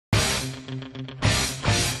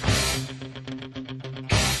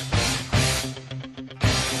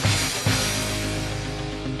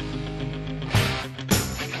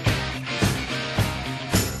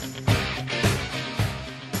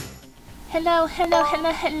hello,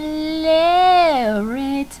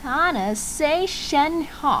 Reitanna, Seishin,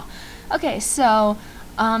 ha. Okay, so,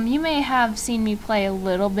 you may have seen me play a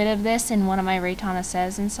little bit of this in one of my Reitanna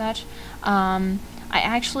Says and such. I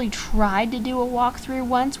actually tried to do a walkthrough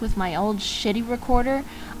once with my old shitty recorder,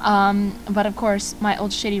 but of course my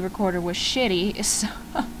old shitty recorder was shitty, so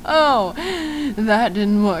that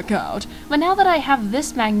didn't work out. But now that I have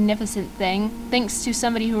this magnificent thing, thanks to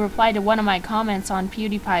somebody who replied to one of my comments on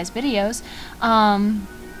PewDiePie's videos,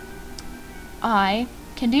 I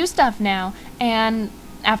can do stuff now, and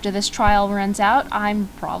after this trial runs out, I'm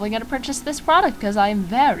probably going to purchase this product because I'm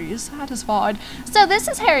very satisfied. So this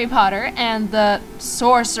is Harry Potter and the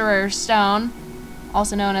Sorcerer's Stone,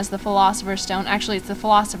 also known as the Philosopher's Stone. Actually, it's the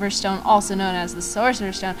Philosopher's Stone, also known as the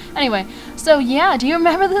Sorcerer's Stone. Anyway, so yeah, do you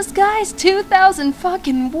remember this, guys?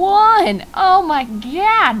 2001! Oh my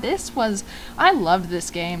god, this was... I loved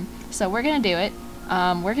this game. So we're going to do it.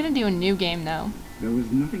 We're going to do a new game, though. There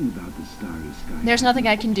was nothing about the starry sky. There's nothing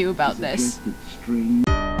I can do about this.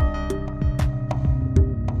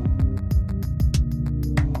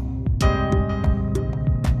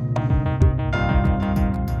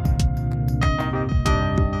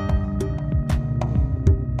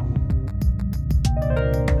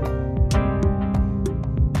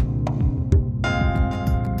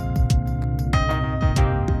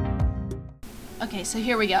 Okay, so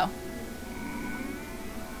here we go.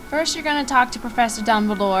 First, you're gonna talk to Professor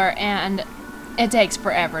Dumbledore, and it takes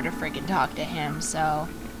forever to freaking talk to him, so...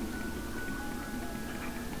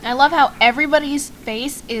 I love how everybody's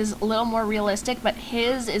face is a little more realistic, but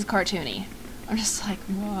his is cartoony. I'm just like,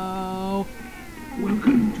 whoa.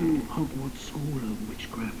 Welcome to Hogwarts School of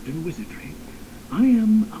Witchcraft and Wizardry. I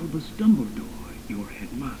am Albus Dumbledore, your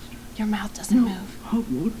headmaster. Your mouth doesn't move.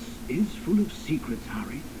 Hogwarts is full of secrets,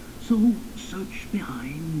 Harry, so search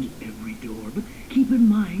behind every door, but keep in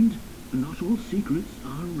mind, not all secrets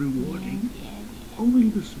are rewarding. Only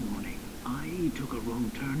this morning, I took a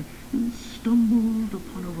wrong turn and stumbled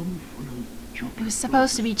upon a room full of chocolate. It was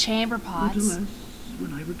supposed to be chamber pots. But alas,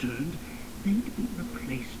 when I returned, they'd been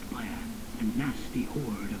replaced by a nasty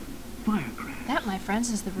horde of firecrackers. That, my friends,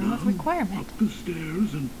 is the room of requirement. Up the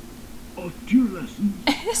stairs and off to your lessons.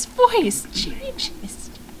 His voice changes.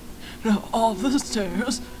 Now, off the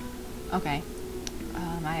stairs. Okay.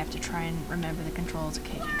 I have to try and remember the controls.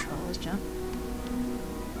 Okay, control is jump.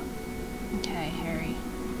 Okay, Harry.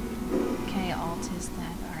 Okay, alt is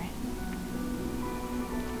that. Alright.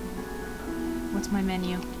 What's my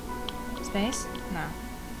menu? Space? No.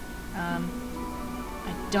 I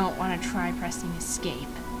don't want to try pressing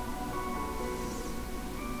escape.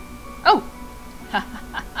 Oh! Ha ha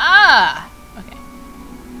ha ha! Okay.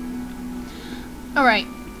 Alright.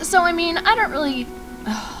 So, I mean, I don't really...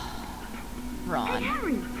 Ron. Hey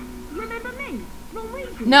Harry, remember me? Ron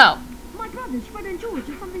Weasley? No. My brothers Fred and George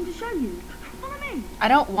have something to show you. Follow me. I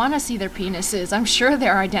don't want to see their penises. I'm sure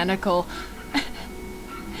they're identical.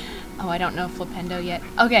 Oh, I don't know Flipendo yet.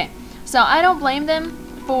 Okay, so I don't blame them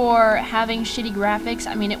for having shitty graphics.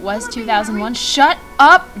 I mean, it was 2001. Shut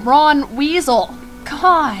up, Ron Weasel.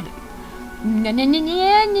 God.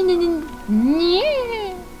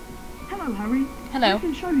 Hello, Harry. Hello. I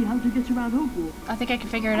can show you how to get around Hogwarts. I think I can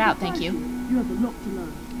figure it out, thank you. You have a lot to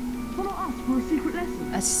learn. Follow us for a secret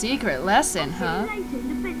lesson. A secret lesson, huh? See you later in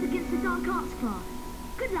Defense Against the Dark Arts class.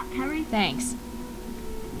 Good luck, Harry. Thanks.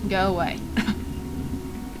 Go away.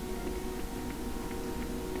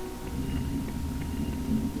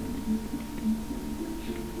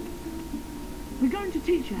 We're going to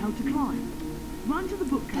teach you how to climb. Run to the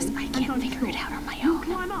bookcase I and can't don't figure it stop. out on my You'll own.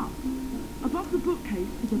 climb up. Above the bookcase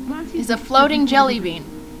is a Bertie... It's a floating jelly bean.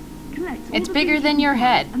 Collect all It's the bigger things than you your can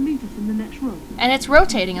head. And meet us in the next room. And it's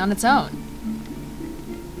rotating on its own.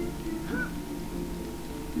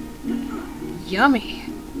 Yummy.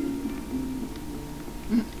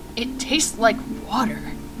 It tastes like water.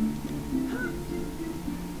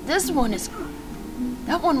 This one is...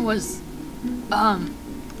 That one was...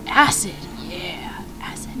 acid. Yeah,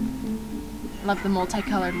 acid. Love the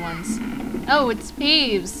multicolored ones. Oh, it's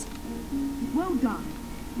Peeves. Well done.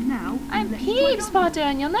 Now, I'm let's Peeves, try Potter,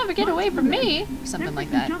 and you'll never get away from me. Something Then like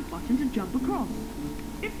press that. the jump button to jump across.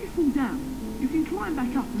 If you fall down, you can climb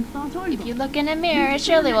back up and start over. If you look in a mirror, it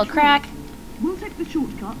surely will crack. We'll take the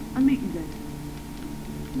shortcut and meet you there.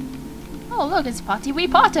 Oh, look, it's Potty Wee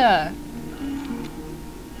Potter.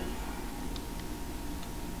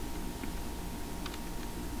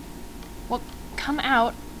 Well, come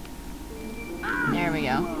out. There we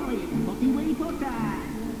go.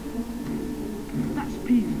 That's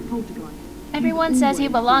Peeves, the poltergeist. Everyone says he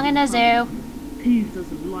belongs in a zoo. Peeves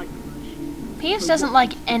doesn't like fresh. Peeves doesn't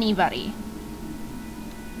like anybody.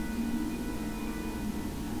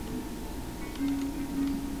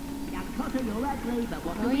 you're ugly, but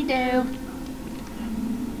what What do we do?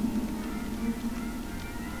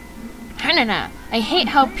 No. I hate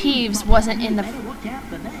how Peeves wasn't in the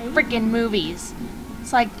freaking movies.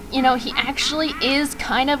 It's like, you know, he actually is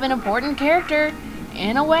kind of an important character,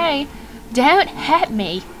 in a way. Don't hit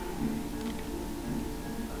me.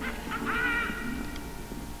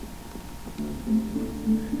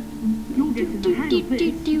 You'll get in the hang of this.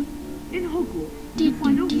 In Hogwarts, you'll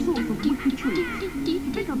find all sorts of wicked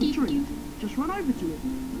treats. Pick up a treat, just run over to it.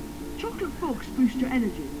 Chocolate frogs boost your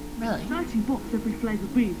energy. Really? 30 box every flavour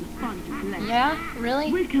beans are fun to collect. Yeah?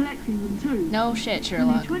 Really? We're collecting them too. No shit, You need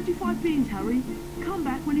Sherlock. 25 beans, Harry. Come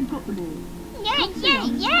back when you've got them all. Yay,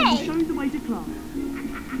 We'll show you the way to class.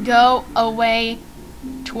 Go away,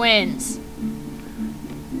 twins.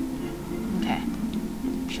 Okay.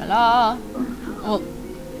 Shala. Well,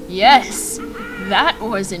 yes. That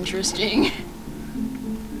was interesting.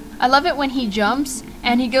 I love it when he jumps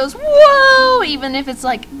and he goes, whoa! Even if it's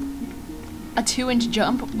like a 2-inch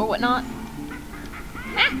jump or whatnot.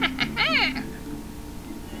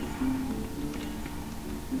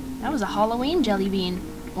 That was a Halloween jelly bean.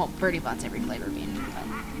 Well, Birdie Bot's every flavor bean. But,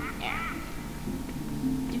 yeah.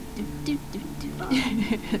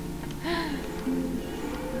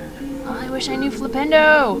 Oh, I wish I knew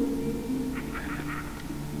Flipendo.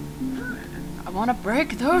 I want to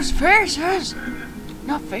break those faces.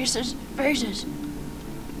 Not faces, faces.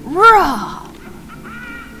 Raw.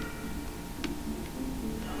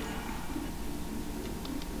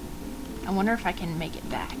 I wonder if I can make it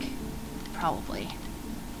back. Probably.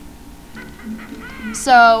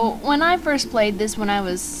 So, when I first played this when I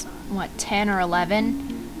was, what, 10 or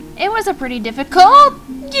 11, it was a pretty difficult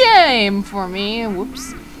game for me.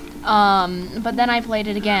 Whoops. But then I played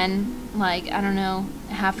it again, like, I don't know,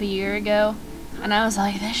 half a year ago, and I was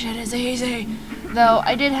like, this shit is easy. Though,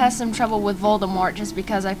 I did have some trouble with Voldemort just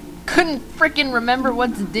because I couldn't freaking remember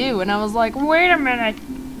what to do, and I was like, wait a minute.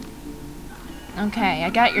 Okay, I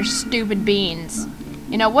got your stupid beans.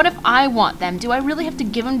 You know, what if I want them? Do I really have to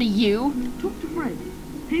give them to you? Talk to Fred.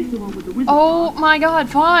 He's the one with the wizard Oh card. my god,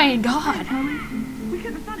 fine, God. Harry, we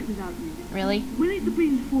couldn't have done it without you. Really? We need the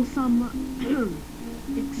beans for some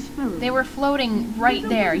experiment. They were floating right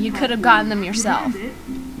there. You could have gotten them yourself.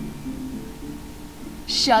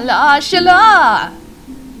 Shala, shala!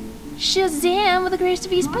 Shazam with a grace to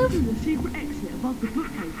be spoof. The secret exit above the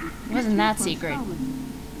bookcases. Wasn't that secret? I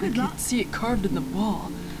Good luck. could see it carved in the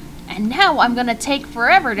wall. And now I'm gonna take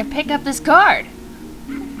forever to pick up this card.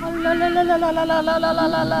 La la la la la la la la la la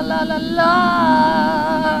la la la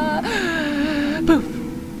la. Poof.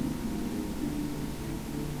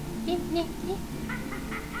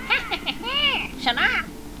 Shut up.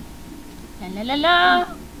 La la la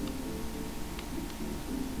la.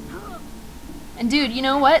 And dude, you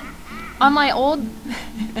know what? On my old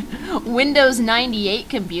Windows 98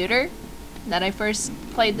 computer that I first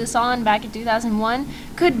played this on back in 2001,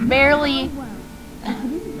 could barely...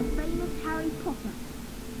 This is the famous Harry Potter.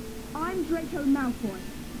 I'm Draco Malfoy,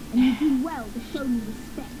 and you do well to show me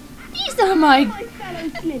respect. These are my... My fellow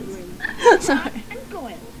Slytherin, Sorry. and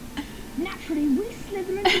Goyle. Naturally, we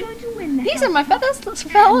Slytherins are going to win the These are my fellow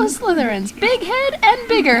Slytherins. Big head and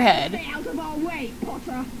bigger head. Stay out of our way,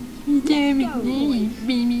 Potter.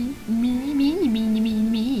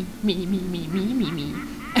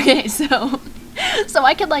 Okay, so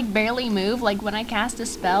I could like barely move. Like when I cast a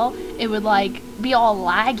spell, it would like be all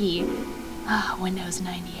laggy. Ah, Windows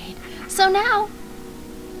 98. So now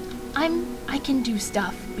I can do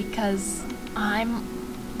stuff because I'm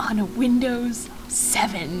on a Windows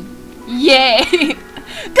 7. Yay!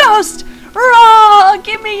 Ghost! Raw!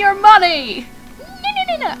 Give me your money!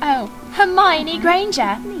 No. Oh, Hermione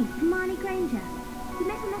Granger. Me, Hermione Granger. You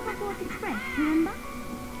met on the Hogwarts Express, remember?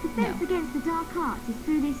 The fence against the dark arts is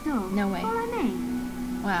through this door. No way. Follow me.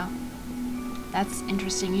 Wow. That's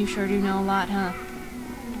interesting. You sure do know a lot, huh?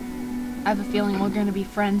 I have a feeling we're going to be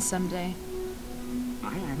friends someday.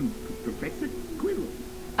 I am Professor Quirrell.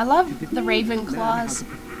 I love the Ravenclaws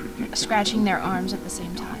scratching their arms at the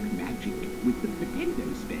same time. Magic with the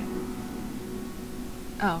Flipendo spell.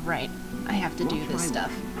 Oh, right. I have to do this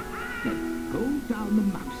stuff. Then hold down the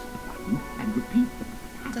mouse button and repeat the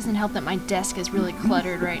It doesn't help that my desk is really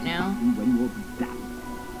cluttered right now. when you're done.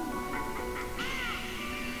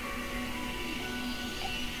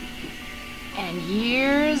 And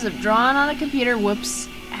years of drawing on a computer, whoops,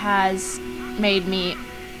 has made me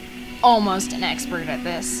almost an expert at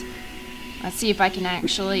this. Let's see if I can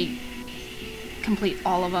actually complete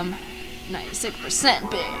all of them. 96%,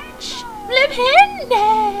 bitch.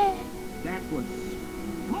 Flipendo! That was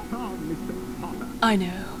spot on, Mr. Potter. I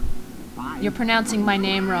know. You're pronouncing my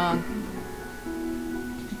name wrong.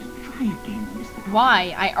 Try again, Mr.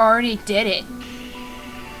 Why? I already did it.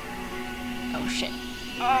 Oh shit.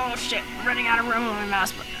 Oh shit. I'm running out of room on my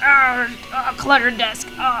mouse. Oh, cluttered desk.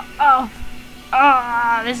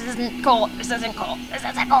 This isn't cool. This isn't cool. This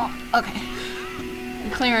isn't cool. Okay. I'm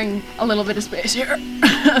clearing a little bit of space here.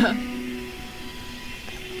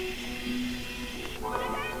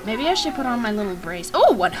 Maybe I should put on my little brace.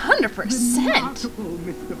 Oh, 100%. Remarkable,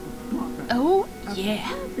 Mr. Potter. Oh, yeah.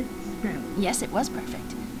 Perfect spell. Yes, it was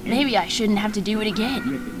perfect. Maybe I shouldn't have to do it again.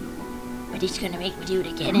 Gryffindor. But he's gonna make me do it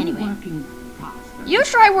again Try anyway. working faster. You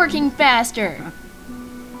try working faster.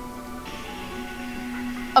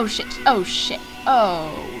 Oh shit. Oh shit.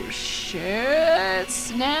 Oh shit.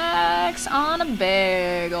 Snacks on a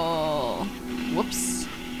bagel. Whoops.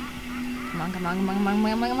 Come on, come on, come on, come on, come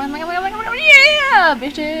on, come on, come on, come on, come on. Yeah,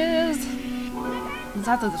 bitches.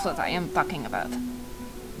 That's what I am talking about.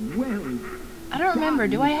 Well, I don't remember.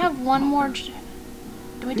 Do I have one more?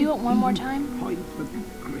 Do I do it one more time? points for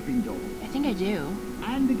Gryffindor. I think I do.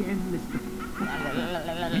 And again, Mr.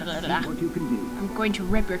 Let's see what you can do. I'm going to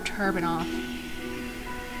rip your turban off.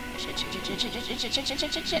 Shit, shit, shit, shit, shit, shit, shit, shit, shit,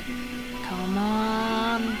 shit, shit, shit. Come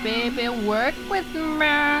on, baby, work with me.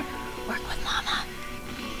 Work with mama.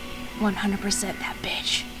 100% that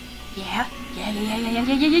bitch. Yeah? Yeah, yeah, yeah, yeah,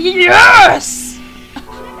 yeah, yeah, yeah, yeah, yes!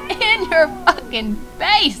 In your fucking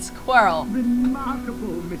face, squirrel.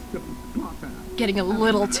 Remarkable, Mr. Potter. Getting a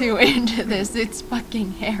little too into this. It's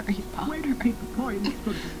fucking Harry Potter. 20 points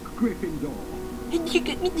for Gryffindor.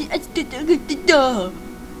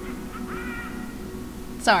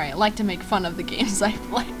 Sorry, I like to make fun of the games I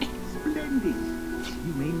play. Splendid.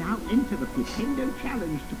 You may now enter the Flipendo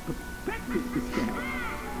Challenge to perfect this spell.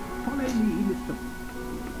 Follow me, Mr.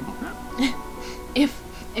 Potter.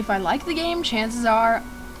 If I like the game, chances are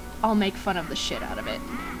I'll make fun of the shit out of it.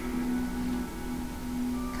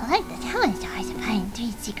 Collect the talent stars to find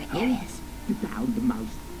 3 secret areas. Down the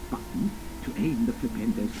mouse button to aim the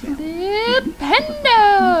Flipendo spell.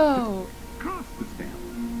 Flipendo! Cast the spell.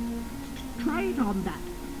 Try it on that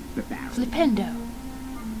barrel. Flipendo.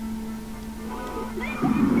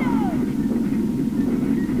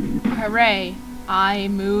 Hooray! I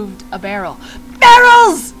moved a barrel.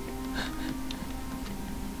 Barrels!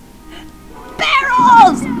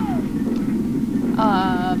 Barrels!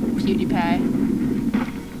 PewDiePie.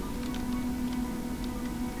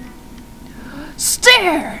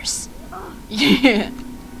 Stairs! Yeah.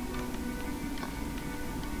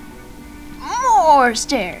 More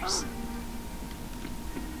stairs.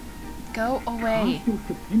 Go away. Cast your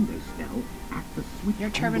Flipendo spell at the switch. Your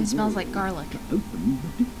on turban the smells wall like garlic. to open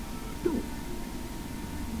the door.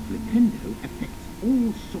 Flipendo affects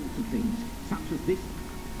all sorts of things, such as this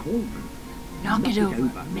cauldron. Knock it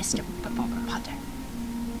over, Mr. Potter.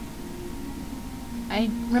 I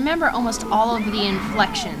remember almost all of the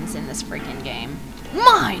inflections in this freaking game.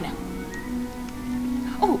 Mine!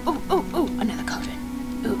 Oh, oh, oh, oh, another cauldron.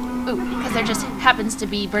 Ooh, ooh, because there just happens to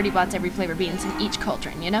be Birdie Bots every flavor beans in each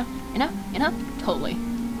cauldron, you know? You know? You know? Totally.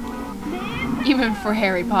 Even for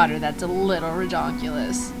Harry Potter, that's a little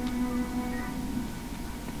ridiculous.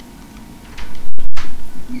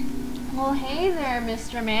 Well, hey there,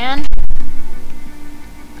 Mr. Man.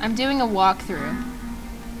 I'm doing a walkthrough.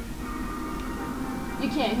 You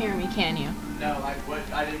can't hear me, can you? No, I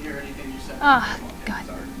didn't hear anything you said. Ah, Okay, god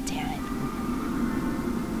sorry. damn it.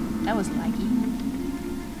 That was laggy.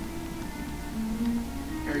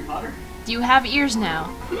 Harry Potter? Do you have ears now?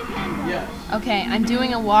 Yes. Okay, I'm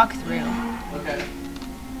doing a walkthrough, Okay.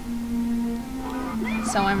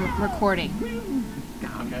 so I'm recording.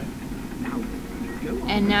 Okay.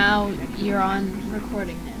 And now you're on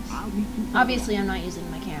recording this. Obviously, I'm not using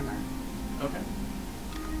my camera, Okay.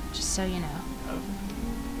 just so you know. Okay.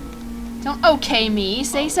 Don't okay me,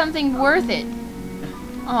 say something worth it.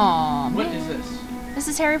 Aw, What man. is this? This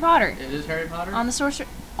is Harry Potter. It is Harry Potter? On the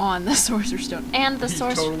Sorcerer's Stone. And the He's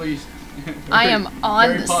Sorcerer... totally... I am on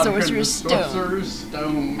Harry the Potter and Sorcerer's the Stone. Sorcerer's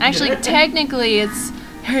Stone. Actually, technically, it's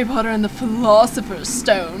Harry Potter and the Philosopher's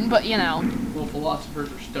Stone, but you know. Well,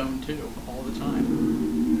 philosophers are stoned too, all the time.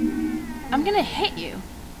 I'm gonna hit you.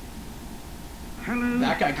 Hello,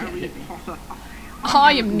 That guy can't Harry hit me. Potter.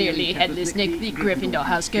 I am nearly headless Nick, the Gryffindor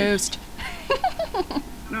house ghost.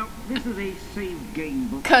 Now, this is a save game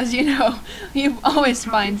book. Cause you know, you always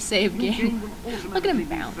find save Your game. will Look at him automatically be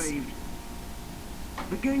bounce. saved.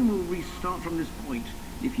 The game will restart from this point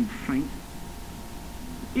if you faint.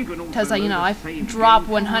 You can also Cause you know, load I the save drop game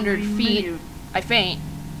from 100 the feet, menu. I faint.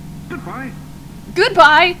 Goodbye.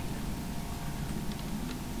 Goodbye!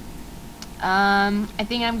 I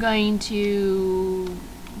think I'm going to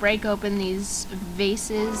break open these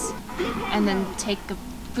vases and then take a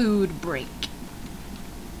food break.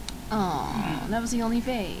 Oh, that was the only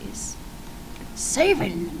vase.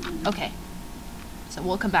 Saving! Okay. So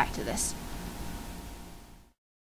we'll come back to this.